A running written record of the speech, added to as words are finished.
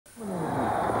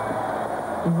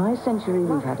In my century,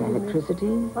 we've had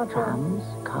electricity, trams,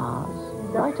 cars,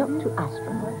 right up to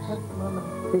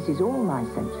astronauts. This is all my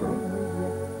century.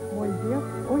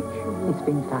 It's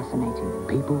been fascinating.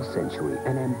 People's Century,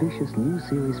 an ambitious new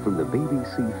series from the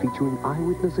BBC featuring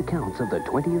eyewitness accounts of the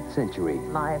 20th century.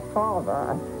 My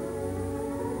father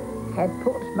had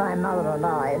put my mother and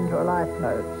I into a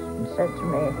lifeboat and said to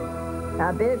me,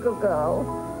 "Now be a good girl,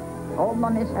 hold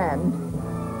Mummy's hand."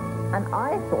 And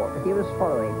I thought that he was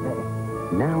following me.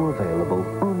 Now available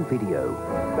on video.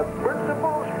 The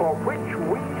principles for which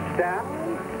we stand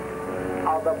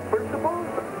are the principles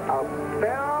of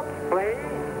fair play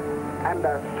and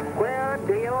a square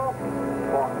deal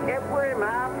for every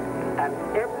man and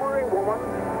every woman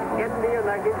in the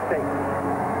United States.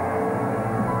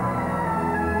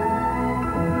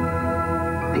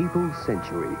 People's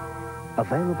Century.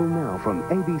 Available now from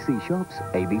ABC shops,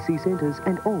 ABC centres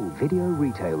and all video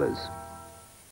retailers.